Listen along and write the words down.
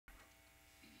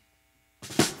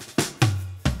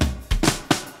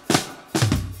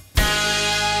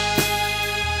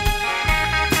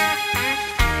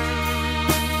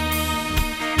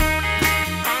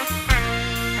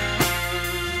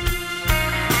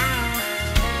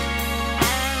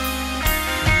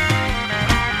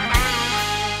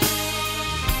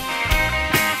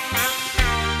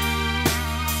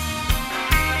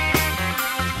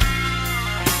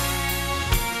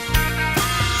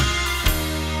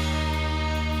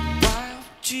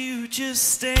you just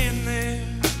stand there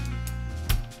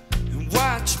and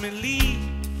watch me leave?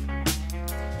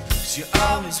 'Cause you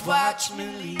always watch me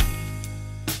leave.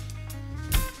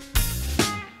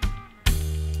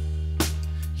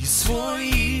 You swore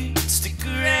you'd stick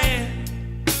around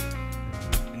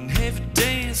and have a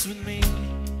dance with me,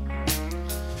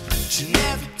 but you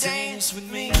never dance with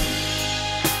me.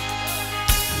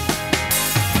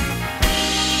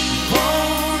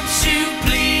 Won't you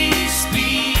please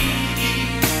be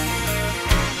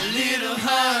a little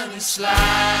honey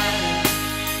slide?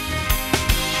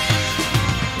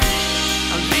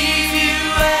 I'll leave you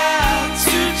out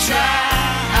to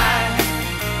dry.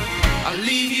 I'll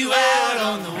leave you out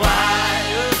on the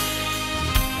wire.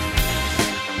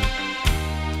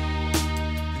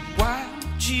 And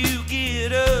why'd you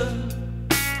get up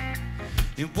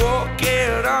and walk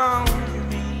out on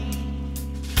me?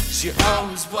 'Cause you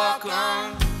always walk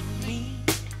on me.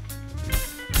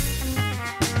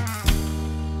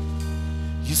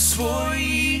 You swore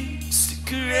you'd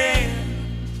stick around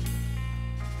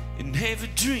and have a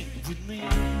drink with me,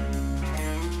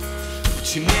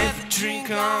 but you never drink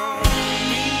on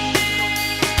me.